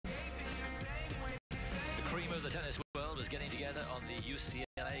tennis world is getting together on the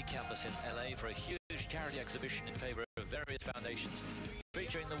UCLA campus in LA for a huge charity exhibition in favor of various foundations,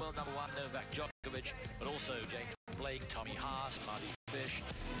 featuring the world #1 Novak Djokovic, but also Jacob Blake, Tommy Haas, Marty Fish,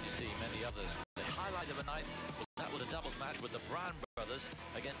 and you see many others. The highlight of the night, that was a doubles match with the Brown brothers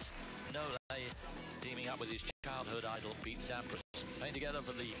against Nole, teaming up with his childhood idol Pete Sampras, playing together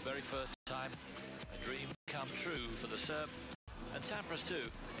for the very first time. A dream come true for the Serb, and Sampras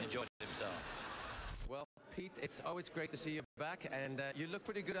too enjoyed himself. Well, Pete, it's always great to see you back, and you look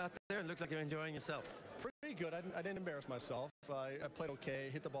pretty good out there and looks like you're enjoying yourself. Pretty good. I didn't embarrass myself. I played okay,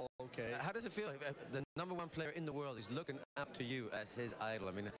 hit the ball okay. How does it feel? The #1 player in the world is looking up to you as his idol.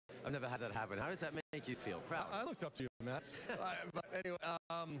 I mean, I've never had that happen. How does that make you feel? Proud? I looked up to you, Matt. But anyway,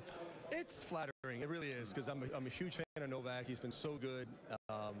 it's flattering. It really is, because I'm a huge fan of Novak. He's been so good.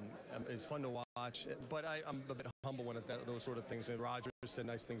 It's fun to watch. But I'm a bit humble when those sort of things. And Roger said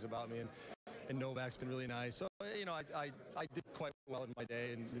nice things about me, and Novak's been really nice. So, you know, I did quite well in my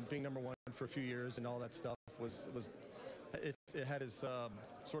day, and being #1 for a few years and all that stuff it had its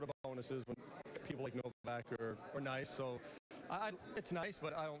sort of bonuses when people like Novak are nice. So it's nice,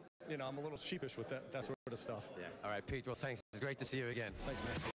 but I don't, you know, I'm a little sheepish with that sort of stuff. Yeah. All right, Pete. Well, thanks. It's great to see you again. Thanks,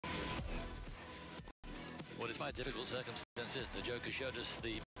 man. Well, despite difficult circumstances, the Joker showed us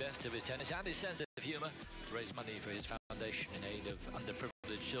the best of his tennis and his sense of humour to raise money for his foundation in aid of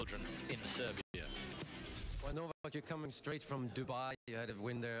underprivileged children in Serbia. Well, Novak, you're coming straight from Dubai. You had a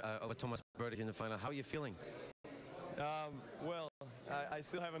win there over Thomas Berdych in the final. How are you feeling? Well, I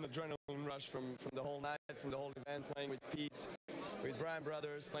still have an adrenaline rush from the whole night, from the whole event, playing with Pete, with Brian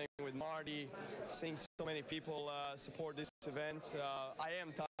Brothers, playing with Marty, seeing so many people support this event. I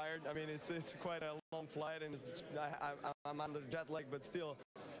am tired. I mean, it's quite a long flight, and I'm under jet lag, but still,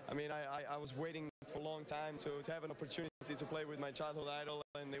 I mean, I was waiting for a long time to have an opportunity to play with my childhood idol,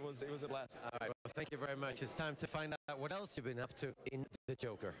 and it was a blast. All right, well, thank you very much. It's time to find out what else you've been up to in the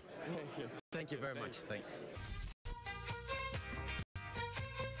Joker. Thank you. Thank you very much. Thanks.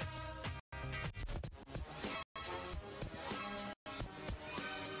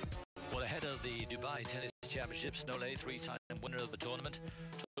 Well, ahead of the Dubai Tennis Championships, Nole, 3-time winner of the tournament,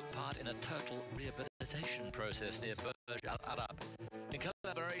 took part in a total rehabilitation process near Burj Al Arab in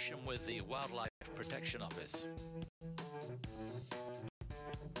collaboration with the Wildlife Protection Office.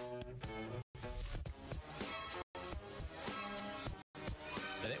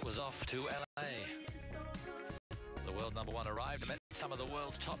 Then it was off to LA. The world #1 arrived and met some of the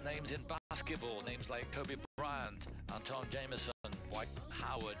world's top names in basketball, names like Kobe Bryant, Anton Jameson, Dwight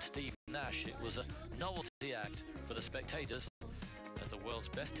Howard, Steve Nash. It was a novelty act for the spectators as the world's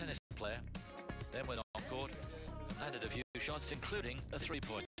best tennis player then went on court and landed a few shots, including a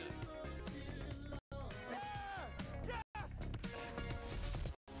three-pointer.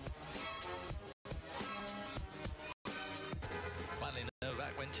 Finally,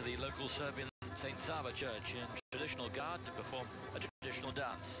 Novak went to the local Serbian St. Sava church in traditional garb to perform a traditional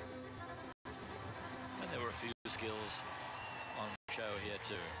dance. And there were a few skills on show here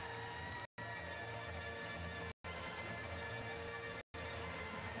too.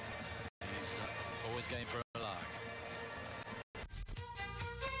 He's always going for